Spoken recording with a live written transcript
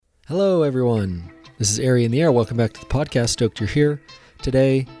Hello, everyone. This is Ari in the Air. Welcome back to the podcast. Stoked you're here.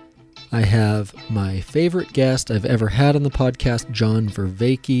 Today, I have my favorite guest I've ever had on the podcast, John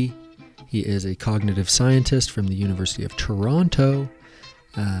Vervaeke. He is a cognitive scientist from the University of Toronto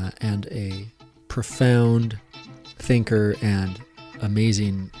and a profound thinker and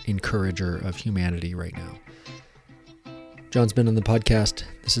amazing encourager of humanity right now. John's been on the podcast.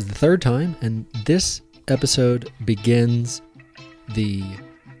 This is the third time, and this episode begins the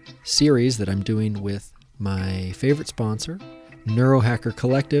series that I'm doing with my favorite sponsor, Neurohacker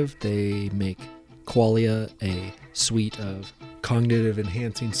Collective. They make Qualia, a suite of cognitive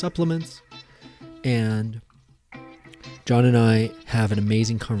enhancing supplements, and John and I have an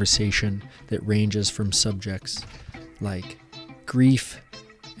amazing conversation that ranges from subjects like grief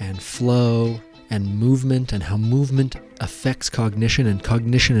and flow and movement and how movement affects cognition, and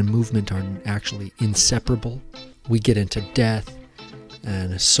cognition and movement are actually inseparable. We get into death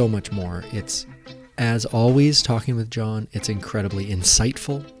and so much more. It's, as always, talking with John, it's incredibly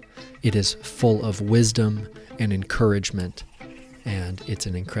insightful. It is full of wisdom and encouragement, and it's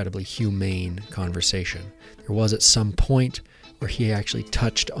an incredibly humane conversation. There was at some point where he actually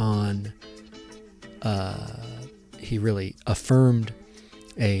touched on, he really affirmed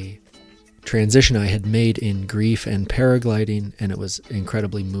a transition I had made in grief and paragliding, and it was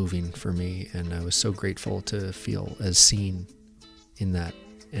incredibly moving for me, and I was so grateful to feel as seen in that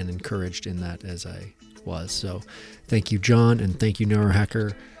and encouraged in that as I was. So thank you, John, and thank you,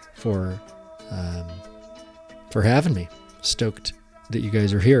 Neurohacker, for having me. Stoked that you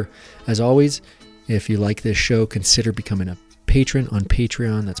guys are here. As always, if you like this show, consider becoming a patron on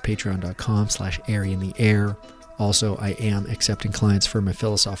Patreon. That's patreon.com/airintheair. Also, I am accepting clients for my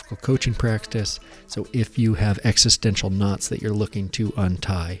philosophical coaching practice. So if you have existential knots that you're looking to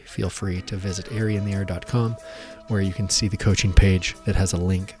untie, feel free to visit airintheair.com, where you can see the coaching page that has a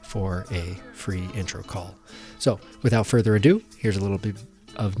link for a free intro call. So without further ado, here's a little bit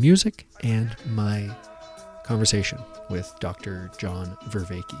of music and my conversation with Dr. John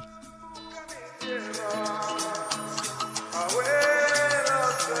Vervaeke.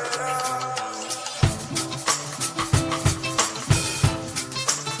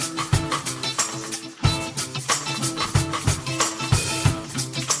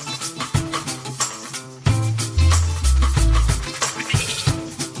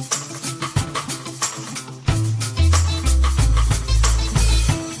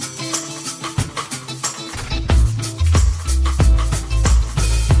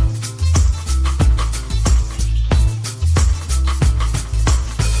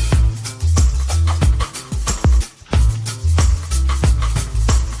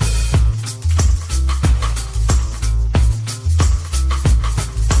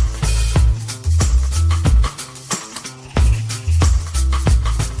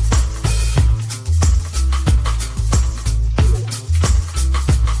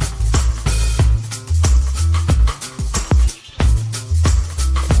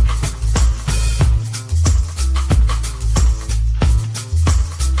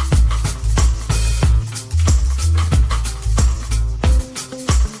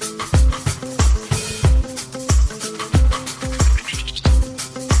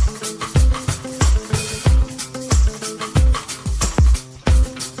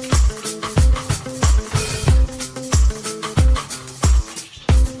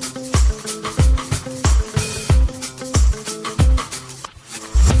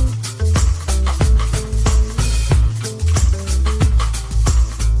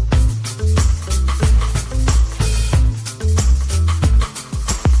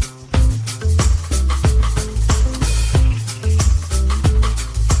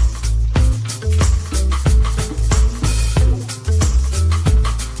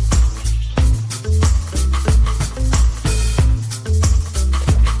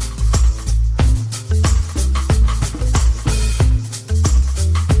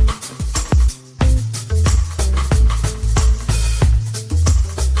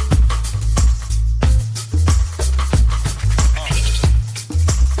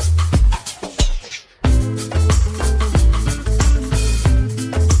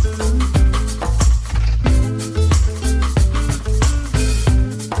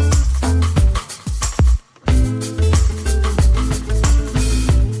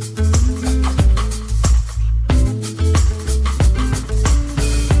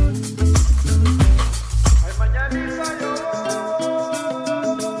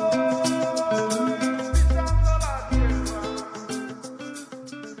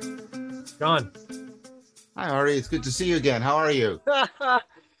 John. Hi, Ari. It's good to see you again. How are you?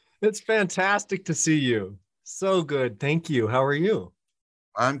 It's fantastic to see you. So good. Thank you. How are you?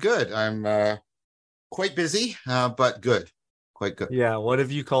 I'm good. I'm quite busy, but good. Quite good. Yeah. What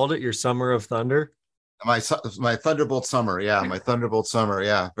have you called it? Your summer of thunder? My Thunderbolt summer. Yeah, my Thunderbolt summer.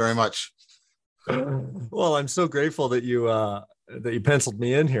 Yeah, very much. Well, I'm so grateful that you penciled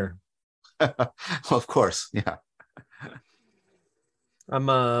me in here. Well, of course. Yeah.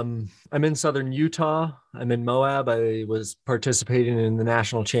 I'm in southern Utah. I'm in Moab. I was participating in the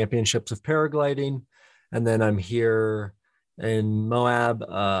national championships of paragliding, and then I'm here in Moab,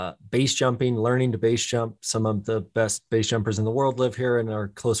 base jumping, learning to base jump. Some of the best base jumpers in the world live here and are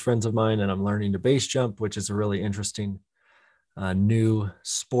close friends of mine, and I'm learning to base jump, which is a really interesting new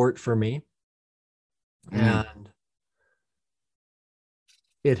sport for me. And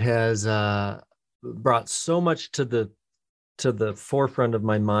it has brought so much to the forefront of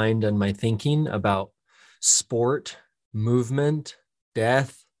my mind and my thinking about sport, movement,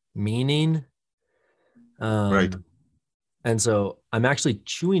 death, meaning. Right. And so I'm actually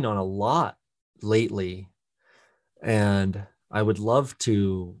chewing on a lot lately, and I would love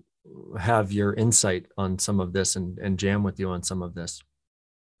to have your insight on some of this and jam with you on some of this.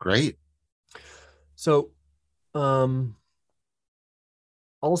 Great. So,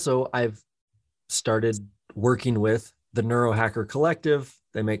 also, I've started working with the Neurohacker Collective.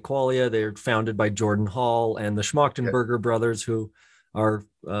 They make Qualia. They're founded by Jordan Hall and the Schmachtenberger brothers, who are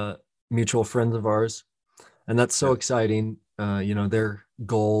mutual friends of ours. And that's so exciting. Their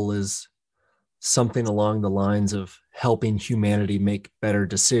goal is something along the lines of helping humanity make better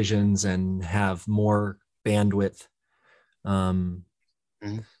decisions and have more bandwidth. And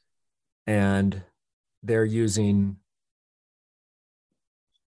they're using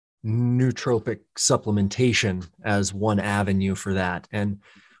nootropic supplementation as one avenue for that. And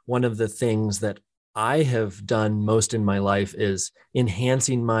one of the things that I have done most in my life is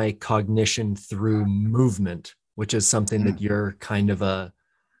enhancing my cognition through movement, which is something that you're kind of a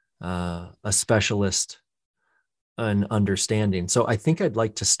specialist in understanding. So I think I'd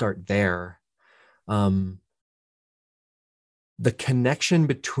like to start there. The connection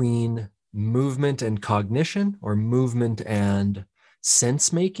between movement and cognition, or movement and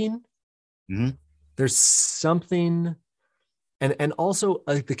sense making. There's something, and also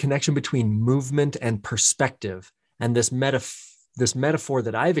the connection between movement and perspective, and this metaphor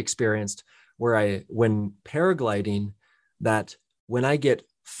that I've experienced, when paragliding, that when I get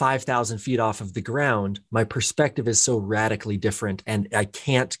 5,000 feet off of the ground, my perspective is so radically different, and I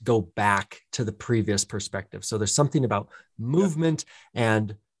can't go back to the previous perspective. So there's something about movement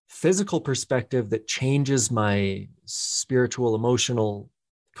and physical perspective that changes my spiritual, emotional,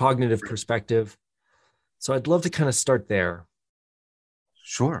 cognitive perspective. So I'd love to kind of start there.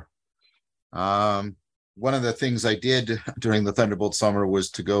 Sure. One of the things I did during the Thunderbolt summer was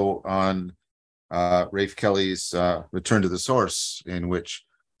to go on Rafe Kelly's Return to the Source, in which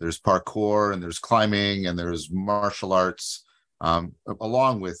there's parkour and there's climbing and there's martial arts,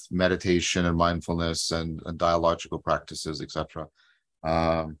 along with meditation and mindfulness and dialogical practices, etc.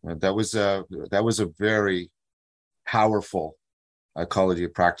 That was a very powerful ecology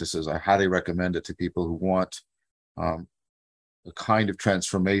of practices. I highly recommend it to people who want a kind of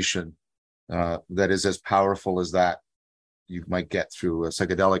transformation that is as powerful as that you might get through a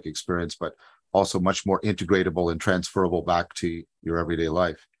psychedelic experience, but also much more integratable and transferable back to your everyday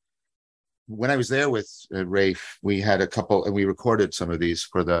life. When I was there with Rafe, we had a couple, and we recorded some of these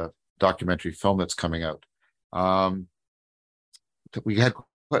for the documentary film that's coming out. We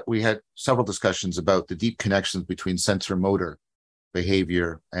had several discussions about the deep connections between sensor motor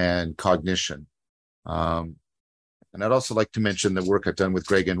behavior and cognition. And I'd also like to mention the work I've done with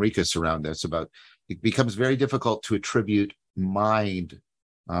Greg Enriquez around this. About it becomes very difficult to attribute mind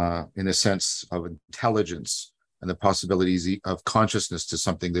in a sense of intelligence and the possibilities of consciousness to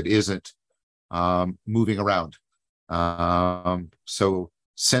something that isn't moving around. So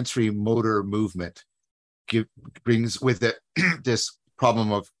sensory motor movement brings with it this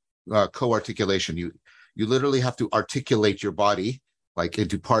problem of co-articulation. You literally have to articulate your body like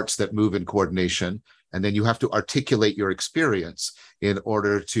into parts that move in coordination, and then you have to articulate your experience in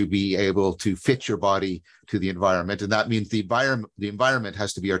order to be able to fit your body to the environment. And that means the environment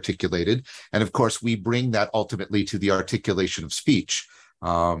has to be articulated. And of course, we bring that ultimately to the articulation of speech,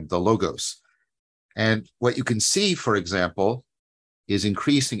 the logos. And what you can see, for example, is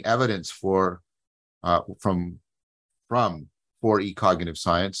increasing evidence from 4E cognitive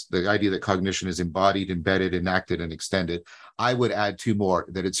science, the idea that cognition is embodied, embedded, enacted, and extended. I would add two more,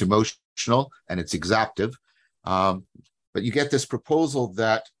 that it's emotional and it's exaptive. But you get this proposal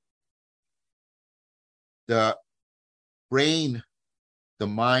that the brain, the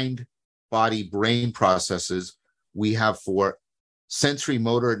mind, body, brain processes we have for sensory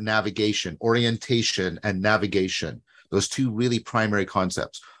motor navigation, orientation and navigation, those two really primary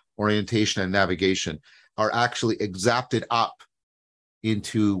concepts, orientation and navigation, are actually exapted up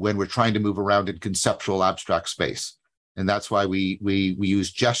into when we're trying to move around in conceptual abstract space. And that's why we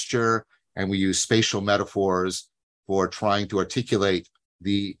use gesture and we use spatial metaphors for trying to articulate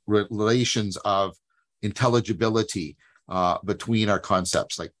the relations of intelligibility between our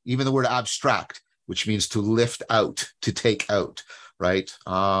concepts. Like even the word abstract, which means to lift out, to take out, right?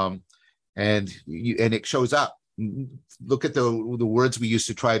 And it shows up. Look at the words we use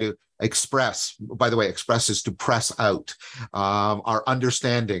to try to express. By the way, express is to press out. Our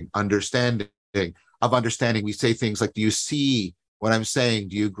understanding. We say things like, do you see what I'm saying?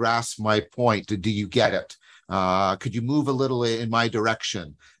 Do you grasp my point? Do you get it? Could you move a little in my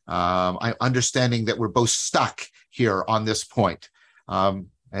direction? I'm understanding that we're both stuck here on this point.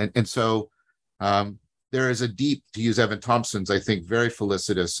 So there is a deep, to use Evan Thompson's, I think, very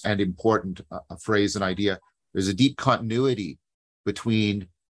felicitous and important phrase and idea. There's a deep continuity between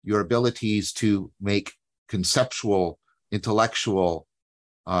your abilities to make conceptual, intellectual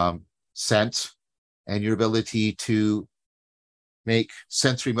sense and your ability to make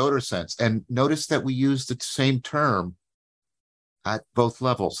sensory motor sense. And notice that we use the same term at both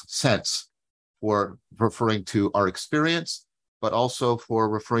levels, sense, for referring to our experience, but also for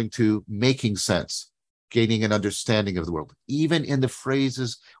referring to making sense, gaining an understanding of the world. Even in the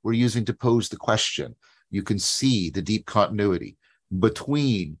phrases we're using to pose the question, you can see the deep continuity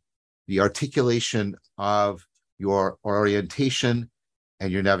between the articulation of your orientation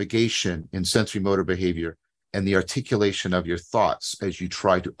and your navigation in sensory motor behavior and the articulation of your thoughts as you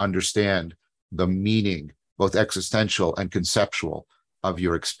try to understand the meaning, both existential and conceptual, of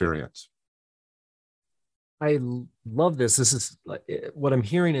your experience. I love this. This is what I'm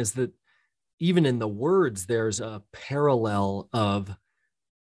hearing is that even in the words, there's a parallel of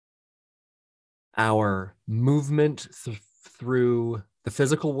our movement through the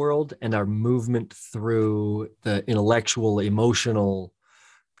physical world and our movement through the intellectual, emotional,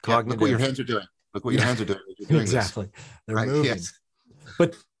 cognitive. Look what your hands are doing. Look what your hands are doing. You're doing exactly. This. They're right? moving. Yes.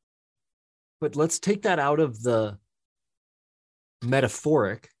 But let's take that out of the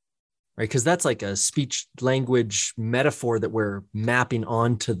metaphoric, right? Because that's like a speech language metaphor that we're mapping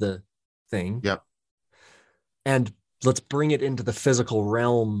onto the thing. Yep. And let's bring it into the physical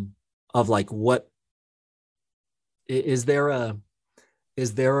realm of like, what is there a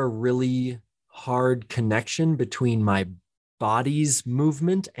really hard connection between my body's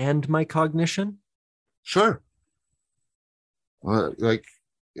movement and my cognition? Sure.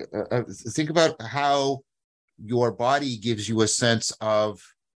 Think about how your body gives you a sense of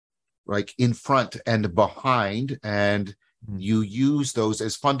like in front and behind, and you use those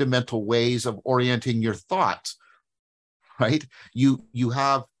as fundamental ways of orienting your thoughts, right? You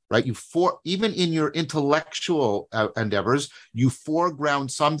have, right? Even in your intellectual endeavors, you foreground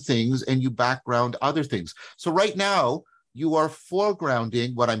some things and you background other things. So right now you are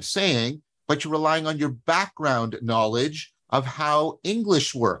foregrounding what I'm saying, but you're relying on your background knowledge of how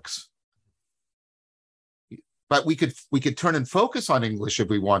English works. But we could turn and focus on English if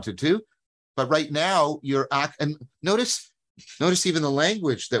we wanted to. But right now and notice even the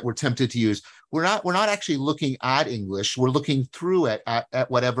language that we're tempted to use. We're not actually looking at English. We're looking through it at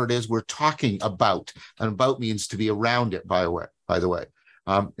whatever it is we're talking about. And about means to be around it, by the way.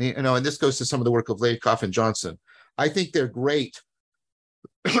 And this goes to some of the work of Lakoff and Johnson. I think they're great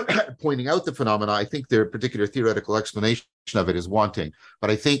at pointing out the phenomena. I think their particular theoretical explanation of it is wanting. But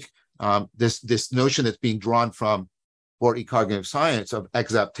I think this notion that's being drawn from Forty Cognitive Science of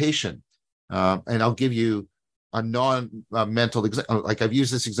exaptation, and I'll give you a non-mental example. Like I've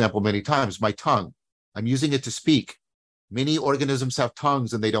used this example many times. My tongue, I'm using it to speak. Many organisms have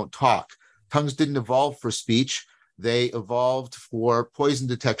tongues and they don't talk. Tongues didn't evolve for speech. They evolved for poison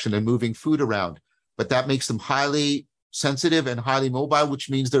detection and moving food around. But that makes them highly sensitive and highly mobile, which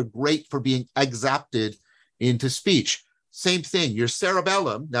means they're great for being exapted into speech. Same thing, your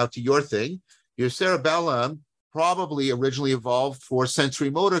cerebellum, now to your thing, your cerebellum probably originally evolved for sensory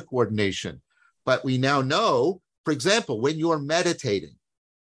motor coordination. But we now know, for example, when you're meditating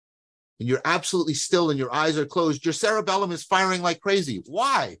and you're absolutely still and your eyes are closed, your cerebellum is firing like crazy.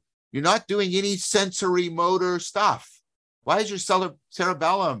 Why? You're not doing any sensory motor stuff. Why is your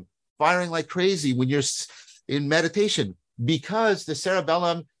cerebellum firing like crazy when you're in meditation? Because the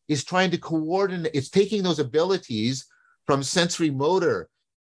cerebellum is trying to coordinate. It's taking those abilities from sensory motor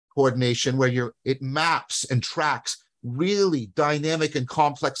coordination where it maps and tracks really dynamic and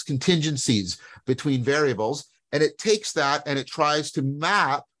complex contingencies between variables. And it takes that and it tries to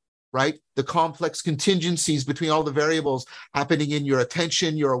map right? The complex contingencies between all the variables happening in your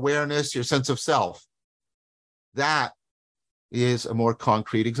attention, your awareness, your sense of self. That is a more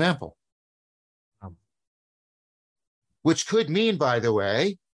concrete example. Which could mean, by the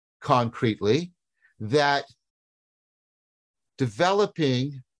way, concretely, that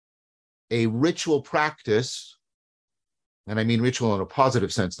developing a ritual practice, and I mean ritual in a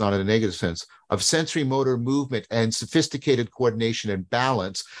positive sense, not in a negative sense, of sensory motor movement and sophisticated coordination and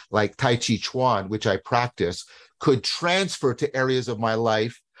balance, like Tai Chi Chuan, which I practice, could transfer to areas of my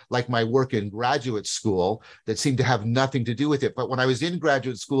life, like my work in graduate school, that seemed to have nothing to do with it. But when I was in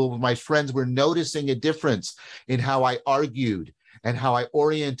graduate school, my friends were noticing a difference in how I argued and how I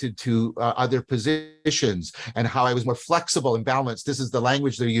oriented to other positions and how I was more flexible and balanced. This is the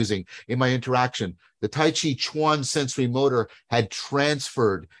language they're using in my interaction. The Tai Chi Chuan sensory motor had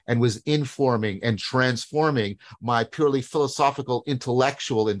transferred and was informing and transforming my purely philosophical,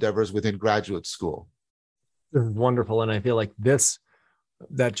 intellectual endeavors within graduate school. This is wonderful. And I feel like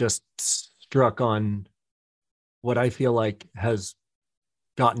that just struck on what I feel like has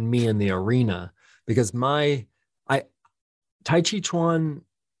gotten me in the arena, because Tai Chi Chuan,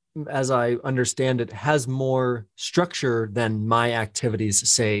 as I understand it, has more structure than my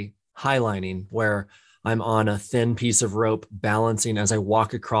activities, say highlining, where I'm on a thin piece of rope balancing as I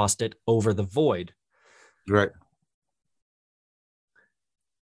walk across it over the void. Right.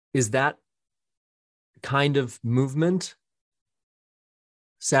 Is that kind of movement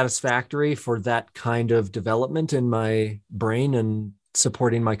satisfactory for that kind of development in my brain and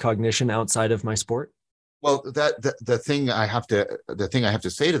supporting my cognition outside of my sport? Well, the thing I have to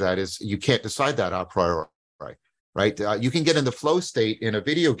say to that is you can't decide that a priori, right? You can get in the flow state in a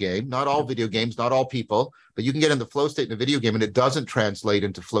video game. Not all video games, not all people, but you can get in the flow state in a video game, and it doesn't translate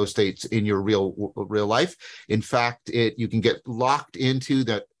into flow states in your real life. In fact, you can get locked into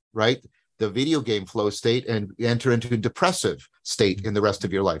that, right? The video game flow state and enter into a depressive state in the rest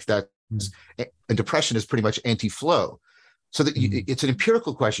of your life. And depression is pretty much anti-flow. So that it's an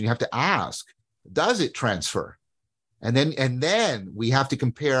empirical question you have to ask. Does it transfer? And then we have to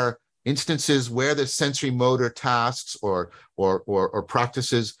compare instances where the sensory motor tasks or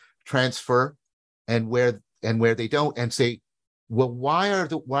practices transfer and where they don't, and say, well, why are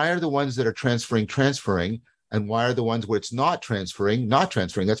the ones that are transferring, and why are the ones where it's not transferring?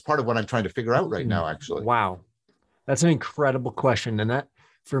 That's part of what I'm trying to figure out right now, actually. Wow. That's an incredible question. And that,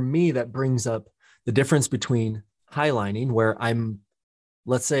 for me, that brings up the difference between highlining, where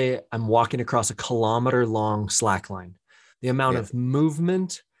let's say I'm walking across a kilometer-long slack line. The amount of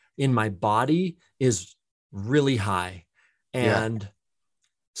movement in my body is really high. And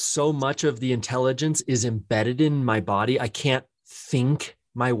so much of the intelligence is embedded in my body. I can't think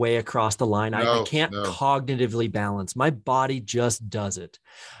my way across the line. I can't cognitively balance. My body just does it.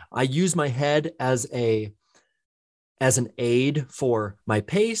 I use my head as an aid for my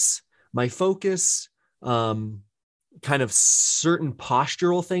pace, my focus, kind of certain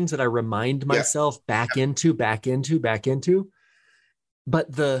postural things that I remind myself back into.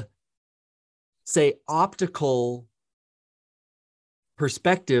 But the, say, optical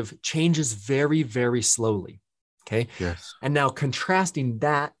perspective changes very, very slowly. Okay. Yes. And now contrasting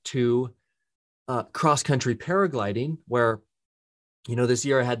that to cross-country paragliding, where, this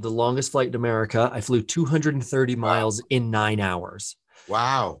year I had the longest flight in America. I flew 230 miles in 9 hours.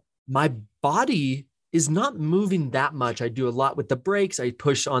 Wow. My body is not moving that much. I do a lot with the brakes. I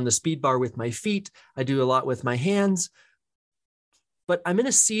push on the speed bar with my feet. I do a lot with my hands. But I'm in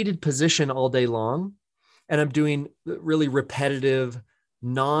a seated position all day long, and I'm doing really repetitive,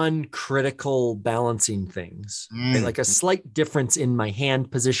 non-critical balancing things. Right? Like a slight difference in my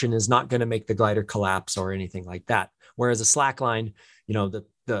hand position is not going to make the glider collapse or anything like that. Whereas a slack line,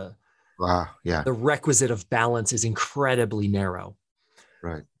 the requisite of balance is incredibly narrow.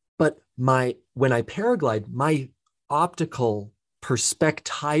 Right. But when I paraglide, my optical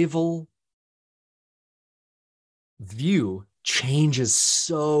perspectival view changes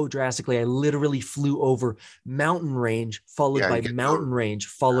so drastically. I literally flew over mountain range, followed by mountain range,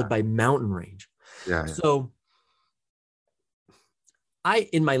 followed by mountain range. Yeah. So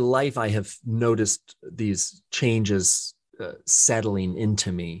in my life, I have noticed these changes settling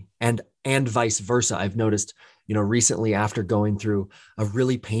into me, and vice versa. I've noticed, recently, after going through a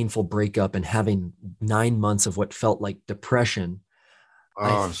really painful breakup and having 9 months of what felt like depression.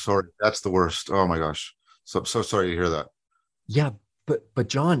 Oh, I'm sorry. That's the worst. Oh my gosh. So sorry to hear that. Yeah. But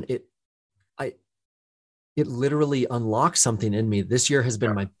John, it literally unlocked something in me. This year has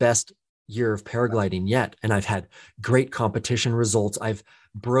been my best year of paragliding yet. And I've had great competition results. I've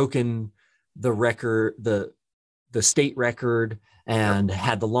broken the record, the state record and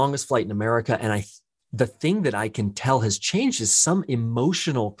had the longest flight in America. And the thing that I can tell has changed is some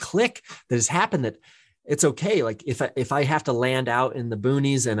emotional click that has happened, that it's okay. Like if I have to land out in the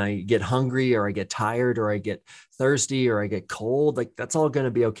boonies and I get hungry or I get tired or I get thirsty or I get cold, like that's all going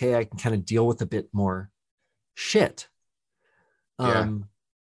to be okay. I can kind of deal with a bit more shit. Yeah.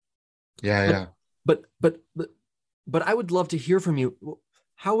 But I would love to hear from you.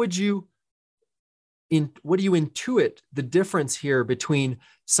 How would you what do you intuit the difference here between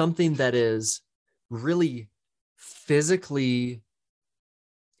something that is really physically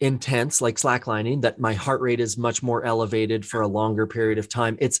intense, like slacklining, that my heart rate is much more elevated for a longer period of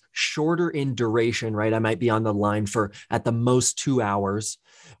time? It's shorter in duration, right? I might be on the line for at the most 2 hours,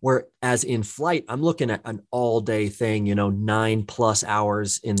 whereas in flight, I'm looking at an all day thing, 9+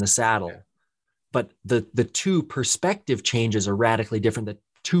 hours in the saddle. But the two perspective changes are radically different. The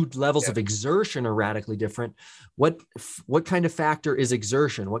two levels of exertion are radically different. What kind of factor is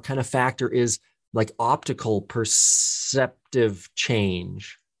exertion? What kind of factor is like optical perceptive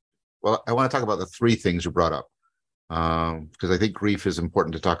change? Well, I want to talk about the three things you brought up, because I think grief is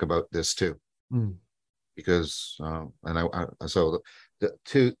important to talk about this too. Because I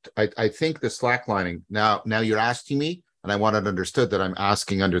think the slacklining. Now you're asking me, and I want it understood that I'm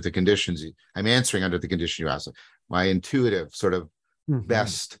asking under the conditions. I'm answering under the condition you asked. My intuitive sort of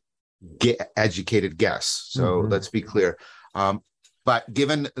best educated guess. So let's be clear. But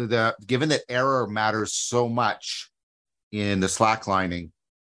given that error matters so much in the slacklining,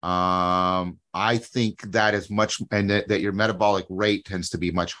 I think that is much, and that your metabolic rate tends to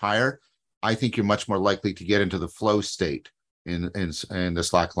be much higher. I think you're much more likely to get into the flow state in the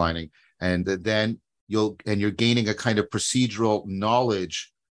slacklining, and then you're gaining a kind of procedural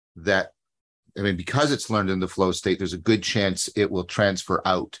knowledge that, because it's learned in the flow state, there's a good chance it will transfer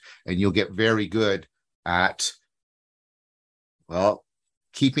out, and you'll get very good at,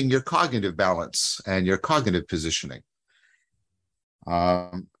 keeping your cognitive balance and your cognitive positioning.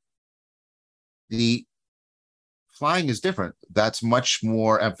 The flying is different. That's much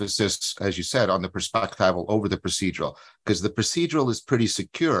more emphasis, as you said, on the perspectival over the procedural, because the procedural is pretty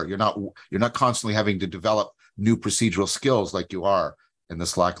secure. You're not constantly having to develop new procedural skills like you are in the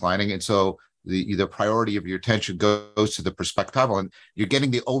slacklining, and so the priority of your attention goes to the perspectival, and you're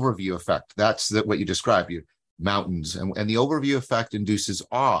getting the overview effect. That's what you describe, your mountains, and the overview effect induces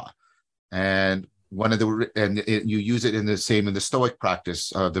awe. And you use it in the Stoic practice,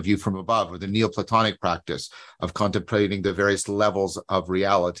 the view from above, or the Neoplatonic practice of contemplating the various levels of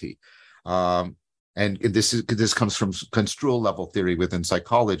reality. And this comes from construal level theory within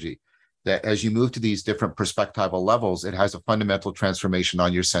psychology, that as you move to these different perspectival levels, it has a fundamental transformation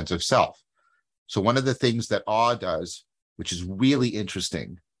on your sense of self. So one of the things that awe does, which is really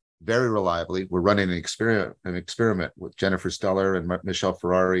interesting, very reliably, we're running an experiment with Jennifer Steller and Michelle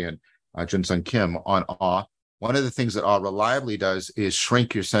Ferrari and Jun-Sung Kim on awe. One of the things that awe reliably does is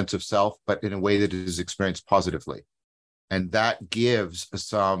shrink your sense of self, but in a way that is experienced positively. And that gives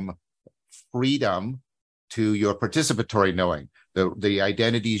some freedom to your participatory knowing, the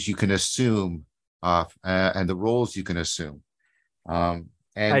identities you can assume, and the roles you can assume.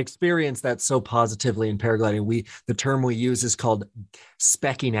 And I experienced that so positively in paragliding. The term we use is called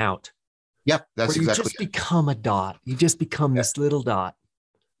specking out. Yep, that's exactly. You just become a dot. You just become this little dot.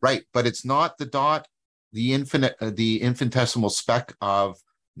 Right, but it's not the dot, the infinitesimal speck of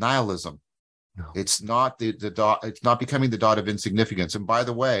nihilism. No. It's not the dot. It's not becoming the dot of insignificance. And by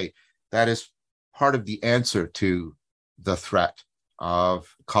the way, that is part of the answer to the threat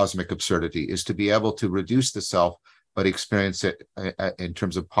of cosmic absurdity, is to be able to reduce the self, but experience it in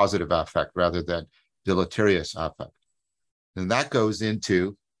terms of positive affect rather than deleterious affect. And that goes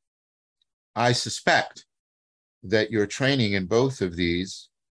into, I suspect that your training in both of these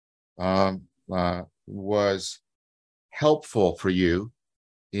was helpful for you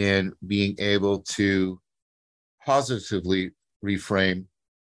in being able to positively reframe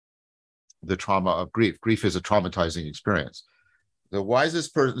the trauma of grief. Grief is a traumatizing experience. The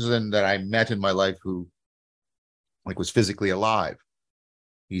wisest person that I met in my life who was physically alive,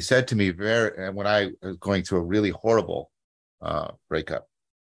 he said to me when I was going through a really horrible breakup,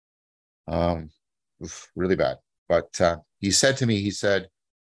 really bad, but he said to me,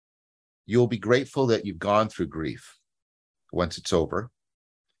 you'll be grateful that you've gone through grief once it's over.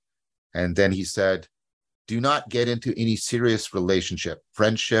 And then he said, do not get into any serious relationship,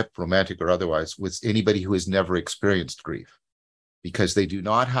 friendship, romantic or otherwise, with anybody who has never experienced grief, because they do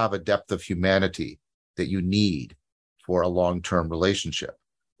not have a depth of humanity that you need for a long-term relationship,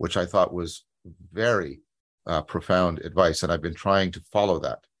 which I thought was very profound advice. And I've been trying to follow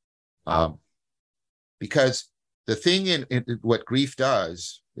that. Because the thing in what grief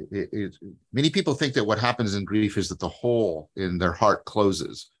does, many people think that what happens in grief is that the hole in their heart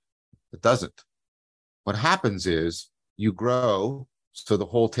closes. It doesn't. What happens is you grow, so the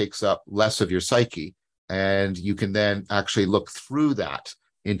hole takes up less of your psyche, and you can then actually look through that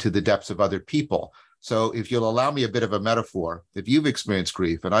into the depths of other people. So if you'll allow me a bit of a metaphor, if you've experienced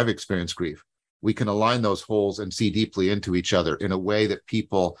grief and I've experienced grief, we can align those holes and see deeply into each other in a way that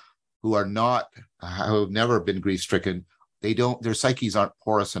people who are not, who have never been grief-stricken, their psyches aren't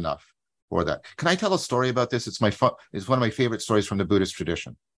porous enough for that. Can I tell a story about this? It's one of my favorite stories from the Buddhist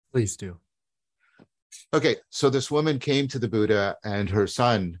tradition. Please do. Okay, so this woman came to the Buddha and her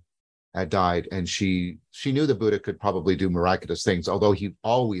son had died, and she knew the Buddha could probably do miraculous things, although he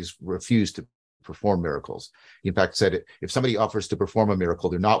always refused to perform miracles. He in fact said, if somebody offers to perform a miracle,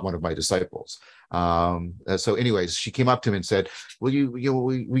 they're not one of my disciples. So anyways, she came up to him and said, will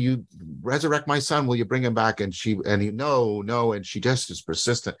you resurrect my son? Will you bring him back? And he, no. And she just is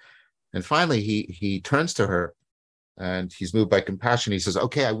persistent. And finally he turns to her and he's moved by compassion. He says,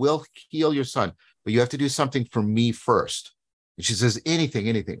 okay, I will heal your son, but you have to do something for me first. And she says, anything.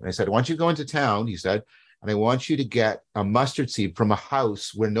 And I said, I want you to go into town, he said, and I want you to get a mustard seed from a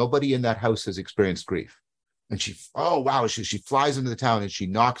house where nobody in that house has experienced grief. And she flies into the town and she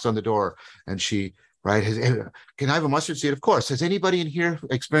knocks on the door and she, right, can I have a mustard seed? Of course. Has anybody in here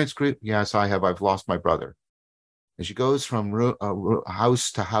experienced grief? Yes, I have. I've lost my brother. And she goes from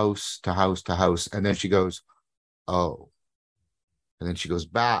house to house to house to house. And then she goes, oh. And then she goes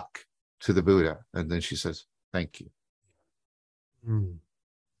back to the Buddha. And then she says, thank you. Mm.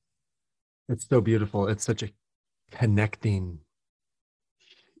 It's so beautiful. It's such a connecting,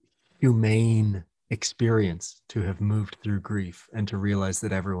 humane experience to have moved through grief and to realize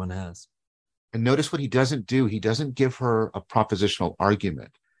that everyone has. And notice what he doesn't do. He doesn't give her a propositional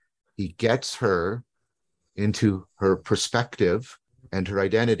argument. He gets her into her perspective and her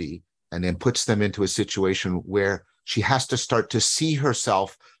identity, and then puts them into a situation where she has to start to see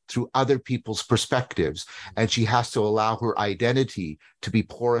herself through other people's perspectives. And she has to allow her identity to be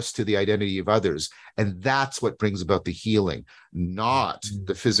porous to the identity of others. And that's what brings about the healing, not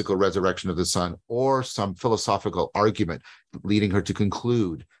the physical resurrection of the son or some philosophical argument leading her to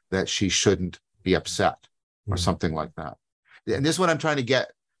conclude that she shouldn't be upset or something like that. And this is what I'm trying to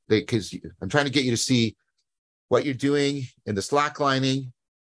get, because I'm trying to get you to see what you're doing in the slacklining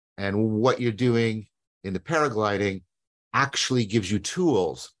and what you're doing in the paragliding actually gives you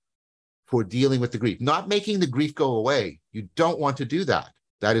tools for dealing with the grief, not making the grief go away. You don't want to do that.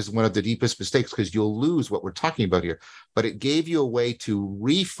 That is one of the deepest mistakes, because you'll lose what we're talking about here. But it gave you a way to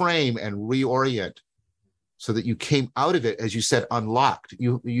reframe and reorient so that you came out of it, as you said, unlocked.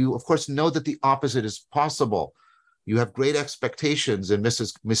 You of course know that the opposite is possible. You have great expectations, and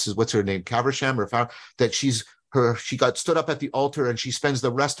Mrs. what's her name, Caversham, that she got stood up at the altar and she spends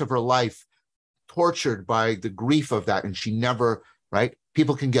the rest of her life tortured by the grief of that, and she never, right?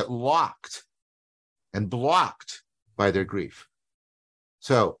 People can get locked and blocked by their grief.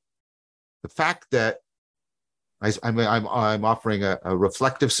 So the fact that I'm offering a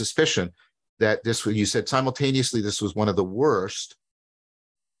reflective suspicion that this, you said simultaneously this was one of the worst,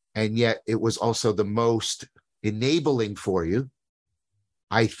 and yet it was also the most enabling for you.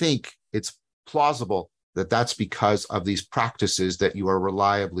 I think it's plausible that that's because of these practices that you are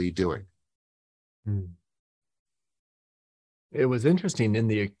reliably doing. It was interesting in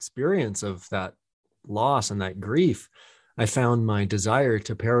the experience of that loss and that grief. I found my desire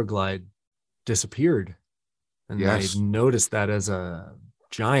to paraglide disappeared. And yes. I noticed that as a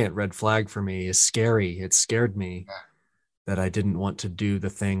giant red flag for me. Is scary. It scared me that I didn't want to do the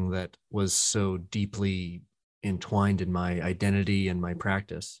thing that was so deeply entwined in my identity and my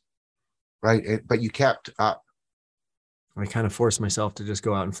practice. Right. But you kept up. I kind of forced myself to just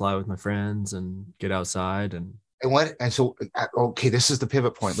go out and fly with my friends and get outside. And so, okay, this is the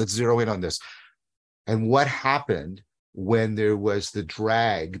pivot point. Let's zero in on this. And what happened when there was the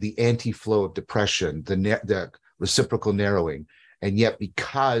drag, the anti-flow of depression, the reciprocal narrowing, and yet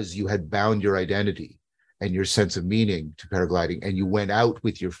because you had bound your identity and your sense of meaning to paragliding, and you went out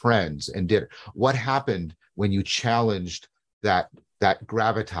with your friends and did, what happened when you challenged that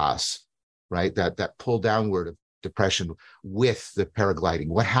gravitas, right? That pull downward of depression with the paragliding?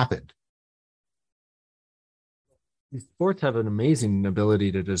 What happened? These sports have an amazing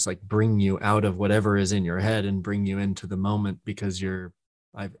ability to just like bring you out of whatever is in your head and bring you into the moment, because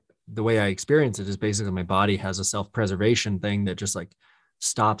the way I experience it is basically my body has a self-preservation thing that just like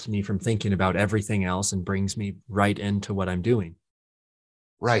stops me from thinking about everything else and brings me right into what I'm doing.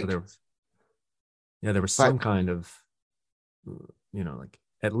 Right. So there was some kind of, like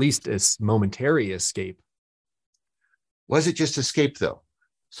at least a momentary escape Was it just escape though?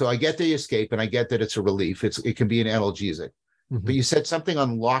 So I get the escape and I get that it's a relief. It can be an analgesic, but you said something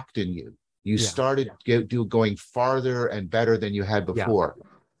unlocked in you. You started going farther and better than you had before. Yeah.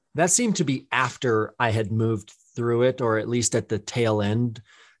 That seemed to be after I had moved through it, or at least at the tail end.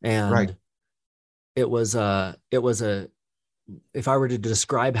 And it was if I were to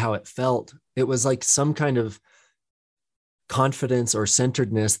describe how it felt, it was like some kind of confidence or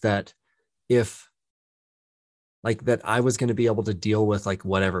centeredness that that I was going to be able to deal with like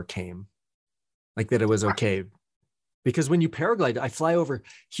whatever came, like that it was okay. Because when you paraglide, I fly over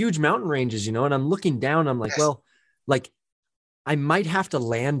huge mountain ranges, and I'm looking down, I'm like, well, like I might have to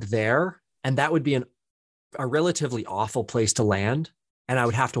land there, and that would be a relatively awful place to land. And I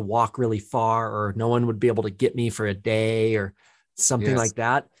would have to walk really far, or no one would be able to get me for a day or something like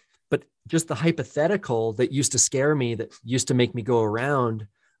that. But just the hypothetical that used to scare me, that used to make me go around,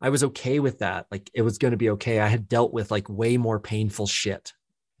 I was okay with that. Like it was going to be okay. I had dealt with like way more painful shit.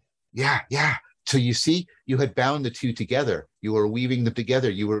 Yeah. Yeah. So you see, you had bound the two together. You were weaving them together.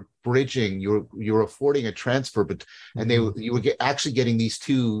 You were bridging. You were affording a transfer, and you were actually getting these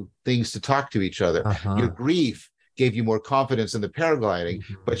two things to talk to each other. Your grief gave you more confidence in the paragliding,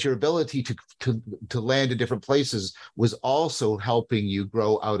 but your ability to land in different places was also helping you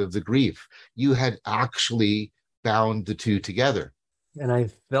grow out of the grief. You had actually bound the two together. And I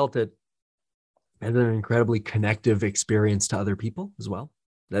felt it as an incredibly connective experience to other people as well.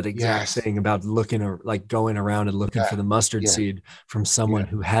 That exact thing about looking or like going around and looking for the mustard seed from someone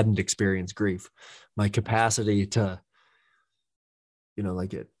who hadn't experienced grief. My capacity to,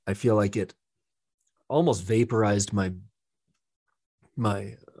 I feel like it almost vaporized my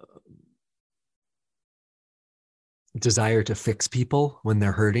desire to fix people when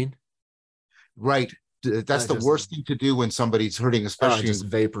they're hurting. Right. That's the worst thing to do when somebody's hurting, especially. Just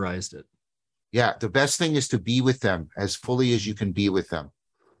vaporized it. Yeah. The best thing is to be with them as fully as you can be with them.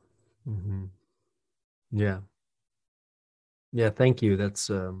 Mm-hmm. Yeah. Yeah. Thank you.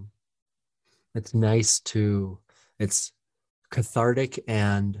 That's, it's nice it's cathartic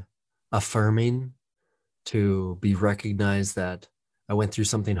and affirming to be recognized that I went through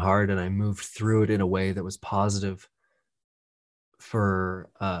something hard and I moved through it in a way that was positive for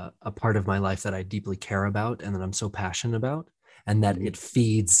a part of my life that I deeply care about and that I'm so passionate about, and that it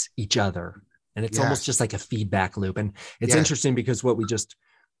feeds each other. And it's almost just like a feedback loop. And it's interesting because what we just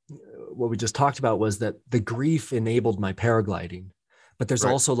talked about was that the grief enabled my paragliding, but there's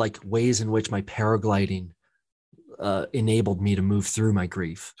also like ways in which my paragliding enabled me to move through my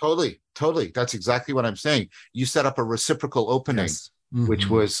grief. Totally. That's exactly what I'm saying. You set up a reciprocal opening, which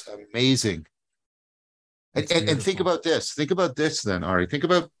was amazing. And think about this. Think about this then, Ari. Think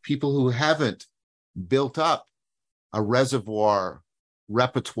about people who haven't built up a repertoire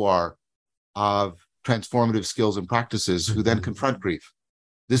of transformative skills and practices who then confront grief.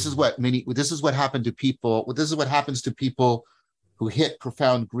 This is what happened to people. This is what happens to people who hit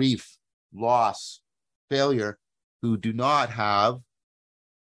profound grief, loss, failure, who do not have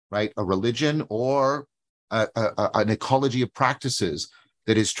a religion or an ecology of practices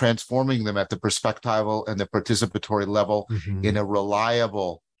that is transforming them at the perspectival and the participatory level in a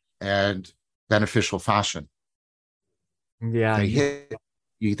reliable and beneficial fashion. Yeah, they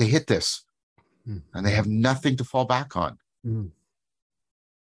hit this, and they have nothing to fall back on.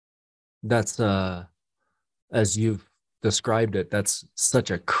 That's as you've described it, that's such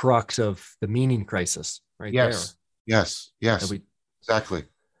a crux of the meaning crisis, right? Yes. Exactly.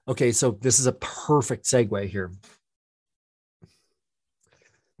 Okay, so this is a perfect segue here.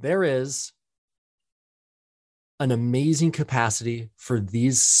 There is an amazing capacity for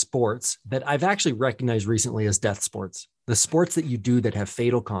these sports that I've actually recognized recently as death sports, the sports that you do that have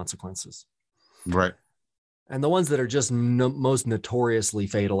fatal consequences. Right. And the ones that are just most notoriously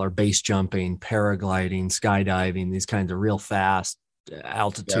fatal are base jumping, paragliding, skydiving, these kinds of real fast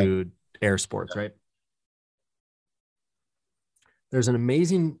altitude air sports, right? There's an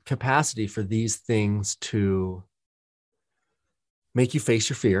amazing capacity for these things to make you face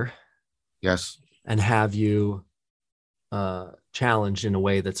your fear. Yes. And have you challenged in a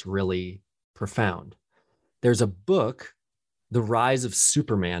way that's really profound. There's a book, The Rise of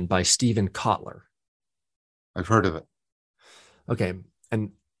Superman by Stephen Kotler. I've heard of it. Okay.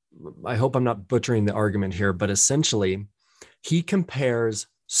 And I hope I'm not butchering the argument here, but essentially he compares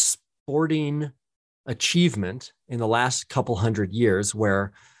sporting achievement in the last couple hundred years,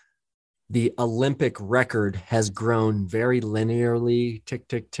 where the Olympic record has grown very linearly, tick,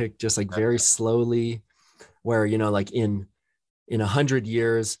 tick, tick, just like very slowly, where, like in 100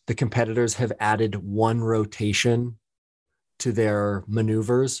 years, the competitors have added one rotation to their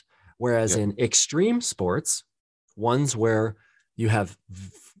maneuvers. Whereas in extreme sports, ones where you have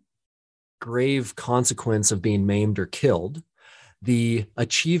grave consequence of being maimed or killed, the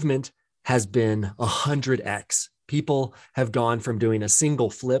achievement has been 100x. People have gone from doing a single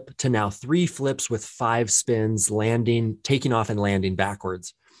flip to now 3 flips with 5 spins, landing, taking off and landing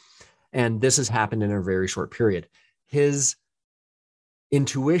backwards. And this has happened in a very short period. His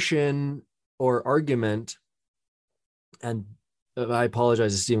intuition or argument, and I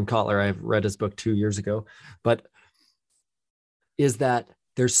apologize to Steven Kotler, I've read his book 2 years ago, but is that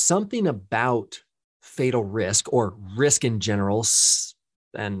there's something about fatal risk or risk in general,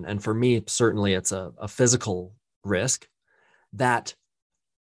 and for me, certainly it's a physical risk that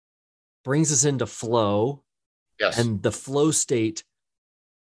brings us into flow. Yes. And the flow state,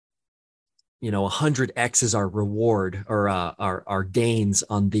 100x is our reward or our gains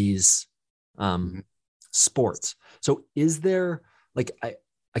on these sports. So is there, like,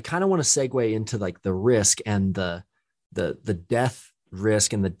 I kind of want to segue into like the risk and the death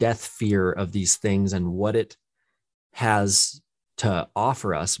risk and the death fear of these things and what it has to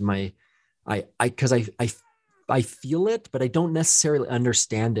offer us. Because I feel it, but I don't necessarily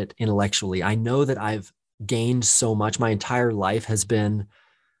understand it intellectually. I know that I've gained so much. My entire life has been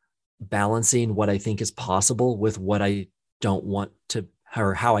balancing what I think is possible with what I don't want to,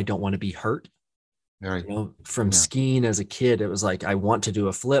 or how I don't want to be hurt. Right. From skiing as a kid, it was like, I want to do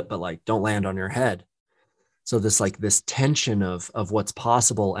a flip, but like, don't land on your head. So this tension of what's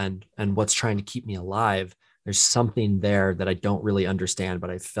possible and what's trying to keep me alive, there's something there that I don't really understand, but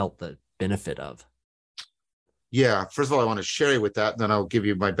I felt the benefit of. Yeah. First of all, I want to share you with that, and then I'll give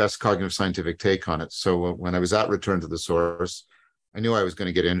you my best cognitive scientific take on it. So when I was at Return to the Source, I knew I was going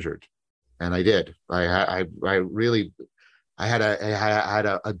to get injured, and I did. I had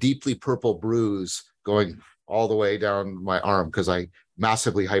a deeply purple bruise going all the way down my arm because I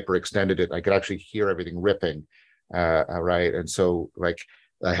massively hyperextended it. I could actually hear everything ripping, right? And so, like,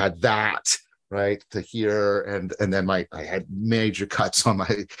 I had that right to hear, and then I had major cuts on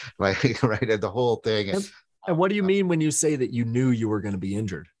my right, and the whole thing. And what do you mean when you say that you knew you were going to be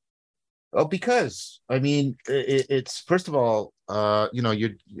injured? Oh, because I mean, it's first of all,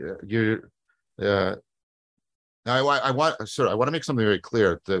 you're. Now, I want to make something very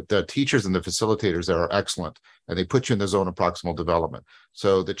clear. The teachers and the facilitators there are excellent, and they put you in the zone of proximal development.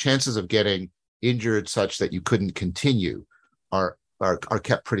 So the chances of getting injured such that you couldn't continue are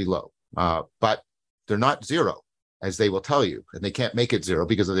kept pretty low. But they're not zero, as they will tell you, and they can't make it zero,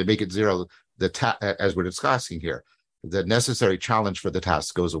 because if they make it zero, as we're discussing here, the necessary challenge for the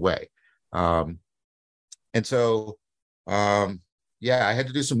task goes away. And so, I had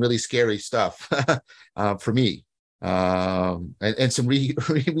to do some really scary stuff for me. And some really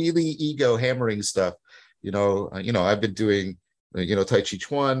ego hammering stuff. I've been doing, Tai Chi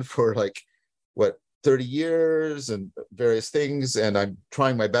Chuan for 30 years and various things. And I'm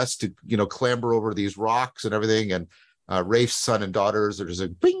trying my best to, clamber over these rocks and everything. And Rafe's son and daughters are just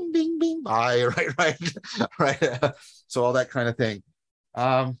like, bing, bing, bing, bye, right. So all that kind of thing.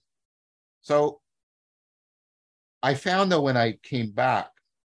 So I found that when I came back,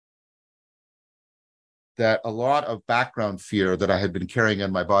 that a lot of background fear that I had been carrying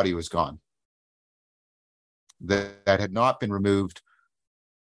in my body was gone. That had not been removed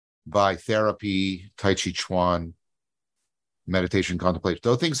by therapy, Tai Chi Chuan, meditation, contemplation.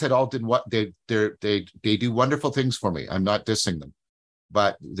 Those things had all done what they do wonderful things for me. I'm not dissing them,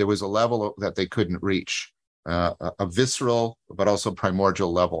 but there was a level that they couldn't reach, a visceral but also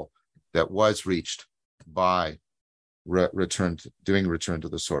primordial level that was reached by return to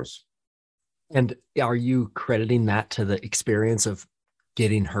the source. And are you crediting that to the experience of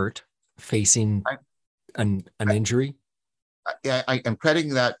getting hurt, facing an injury? I am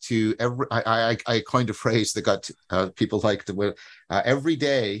crediting that to I coined a phrase that got people like every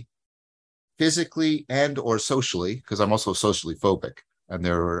day, physically and or socially, because I'm also socially phobic, and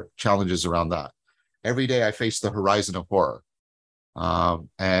there are challenges around that. Every day I face the horizon of horror,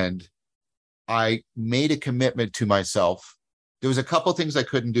 and I made a commitment to myself. There was a couple of things I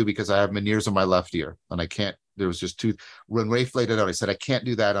couldn't do because I have Meniere's on my left ear, and I can't. There was just two. When Rafe laid it out, I said I can't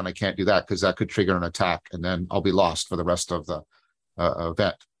do that, and I can't do that because that could trigger an attack, and then I'll be lost for the rest of the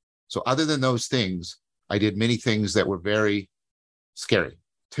event. So, other than those things, I did many things that were very scary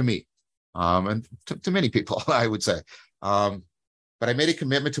to me, and to many people, I would say. But I made a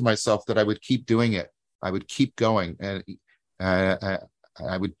commitment to myself that I would keep doing it. I would keep going, and I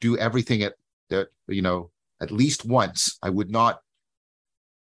would do everything at least once. I would not,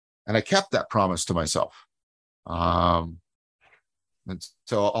 and I kept that promise to myself. And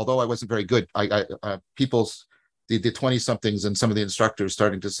so, although I wasn't very good, the 20-somethings and some of the instructors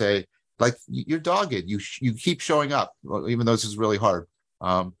starting to say Like you're dogged. You keep showing up, even though this is really hard.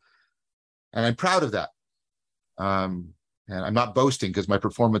 And I'm proud of that. And I'm not boasting because my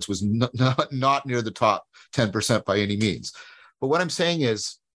performance was not near the top 10% by any means. But what I'm saying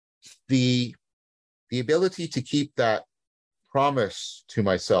is the ability to keep that promise to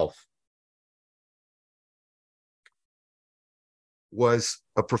myself was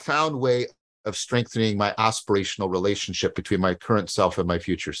a profound way of strengthening my aspirational relationship between my current self and my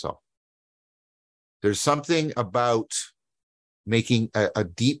future self. There's something about making a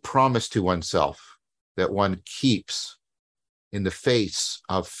deep promise to oneself that one keeps in the face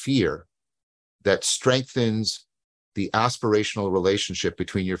of fear that strengthens the aspirational relationship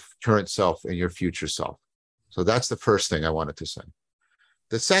between your current self and your future self. So that's the first thing I wanted to say.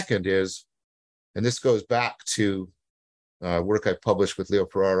 The second is, and this goes back to work I published with Leo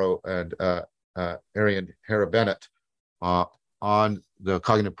Ferraro and Arian Hara-Bennett on the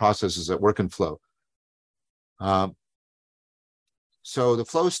cognitive processes that work in flow. So the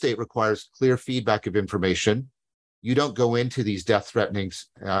flow state requires clear feedback of information. You don't go into these death-threatening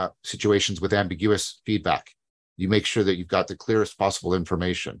situations with ambiguous feedback. You make sure that you've got the clearest possible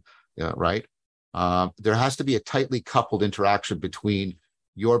information, right? There has to be a tightly coupled interaction between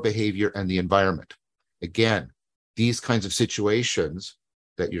your behavior and the environment. Again, these kinds of situations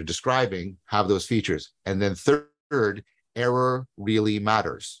that you're describing have those features. And then third, error really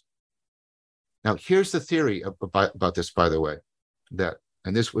matters. Now, here's the theory about this, by the way,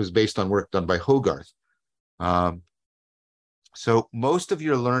 and this was based on work done by Hogarth. So most of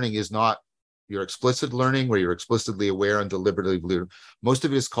your learning is not your explicit learning where you're explicitly aware and deliberately believe. Most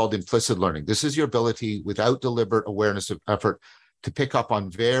of it is called implicit learning. This is your ability without deliberate awareness of effort to pick up on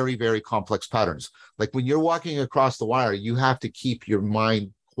very, very complex patterns. Like when you're walking across the wire, you have to keep your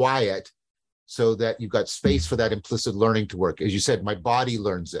mind quiet so that you've got space for that implicit learning to work. As you said, my body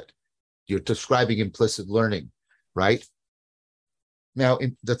learns it. You're describing implicit learning, right? Now,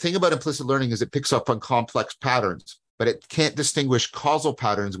 the thing about implicit learning is it picks up on complex patterns, but it can't distinguish causal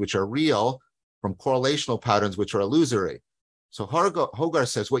patterns, which are real, from correlational patterns, which are illusory. So Hogarth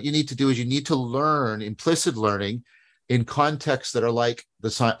says what you need to do is you need to learn implicit learning in contexts that are like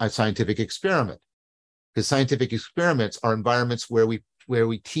a scientific experiment. Because scientific experiments are environments where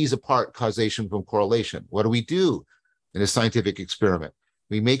we tease apart causation from correlation. What do we do in a scientific experiment?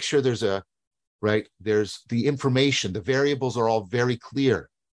 We make sure there's the information, the variables are all very clear.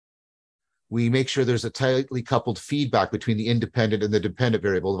 We make sure there's a tightly coupled feedback between the independent and the dependent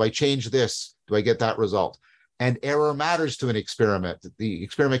variable. If I change this, do I get that result? And error matters to an experiment. The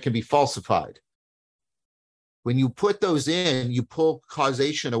experiment can be falsified. When you put those in, you pull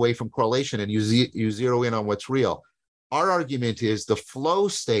causation away from correlation and you zero in on what's real. Our argument is the flow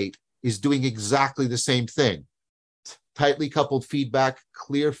state is doing exactly the same thing. Tightly coupled feedback,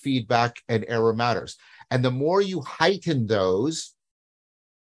 clear feedback, and error matters. And the more you heighten those,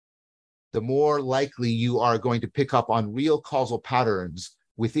 the more likely you are going to pick up on real causal patterns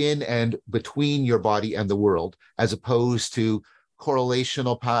within and between your body and the world, as opposed to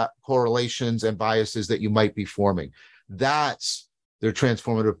correlations and biases that you might be forming. That's their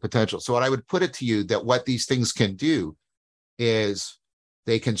transformative potential. So what I would put it to you that what these things can do is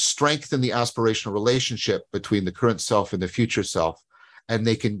they can strengthen the aspirational relationship between the current self and the future self, and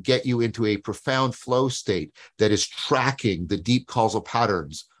they can get you into a profound flow state that is tracking the deep causal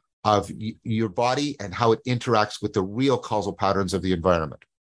patterns of your body and how it interacts with the real causal patterns of the environment.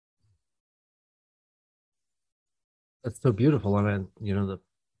 That's so beautiful. And the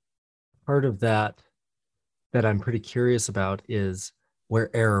part of that I'm pretty curious about is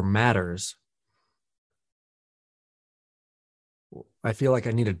where error matters. I feel like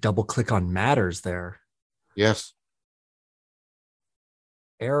I need to double click on matters there. Yes.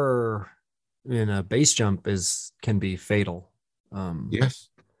 Error in a base jump can be fatal. Yes.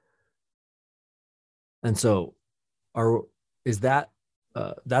 And so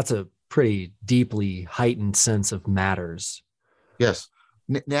that's a pretty deeply heightened sense of matters. Yes.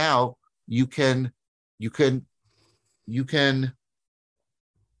 Now you can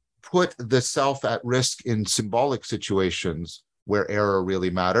put the self at risk in symbolic situations where error really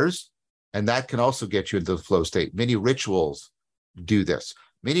matters. And that can also get you into the flow state. Many rituals do this.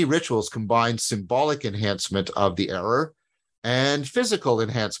 Many rituals combine symbolic enhancement of the error and physical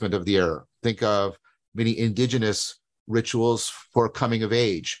enhancement of the error. Think of many indigenous rituals for coming of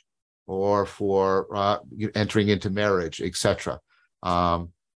age or for entering into marriage, etc.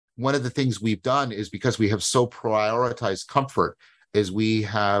 One of the things we've done is because we have so prioritized comfort is we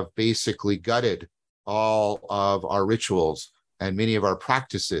have basically gutted all of our rituals and many of our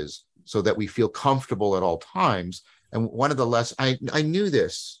practices so that we feel comfortable at all times. And one of the lessons, I knew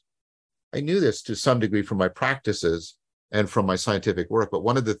this knew this to some degree from my practices and from my scientific work, but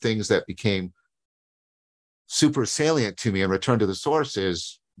one of the things that became super salient to me and return to the source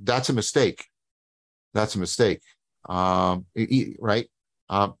is that's a mistake. That's a mistake. Right?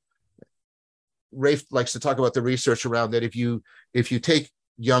 Rafe likes to talk about the research around that. If you take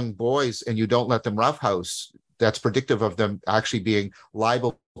young boys and you don't let them roughhouse, that's predictive of them actually being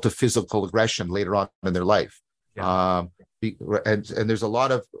liable to physical aggression later on in their life. Yeah. And there's a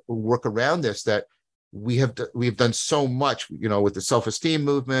lot of work around this that we have done so much, with the self-esteem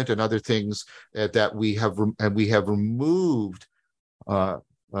movement and other things that we have removed.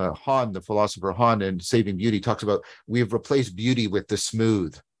 Hahn, the philosopher Hahn, in Saving Beauty, talks about we have replaced beauty with the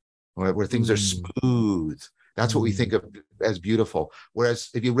smooth, where things are smooth. That's what we think of as beautiful. Whereas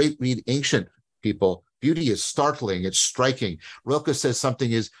if you read ancient people, beauty is startling, it's striking. Rilke says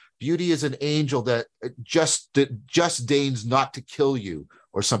something is beauty is an angel that just deigns not to kill you,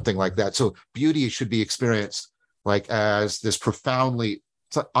 or something like that. So beauty should be experienced like as this profoundly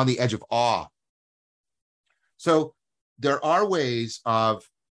on the edge of awe. So there are ways of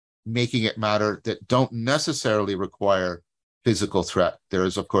making it matter that don't necessarily require physical threat. There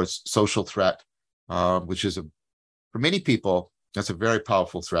is, of course, social threat, which is for many people, that's a very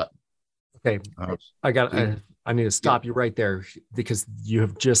powerful threat. Okay, I need to stop you right there, because you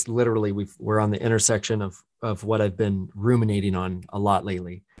have just literally we're on the intersection of what I've been ruminating on a lot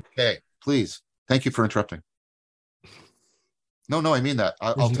lately. Okay, please. Thank you for interrupting. No, I mean that.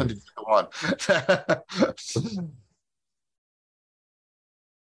 I'll tend to go on.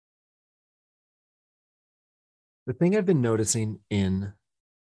 The thing I've been noticing in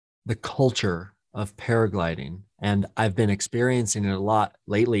the culture of paragliding, and I've been experiencing it a lot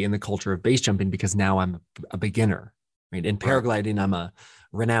lately in the culture of base jumping, because now I'm a beginner. Right? In paragliding, I'm a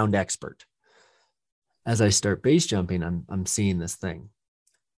renowned expert. As I start base jumping, I'm seeing this thing.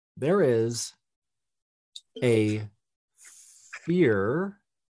 There is a fear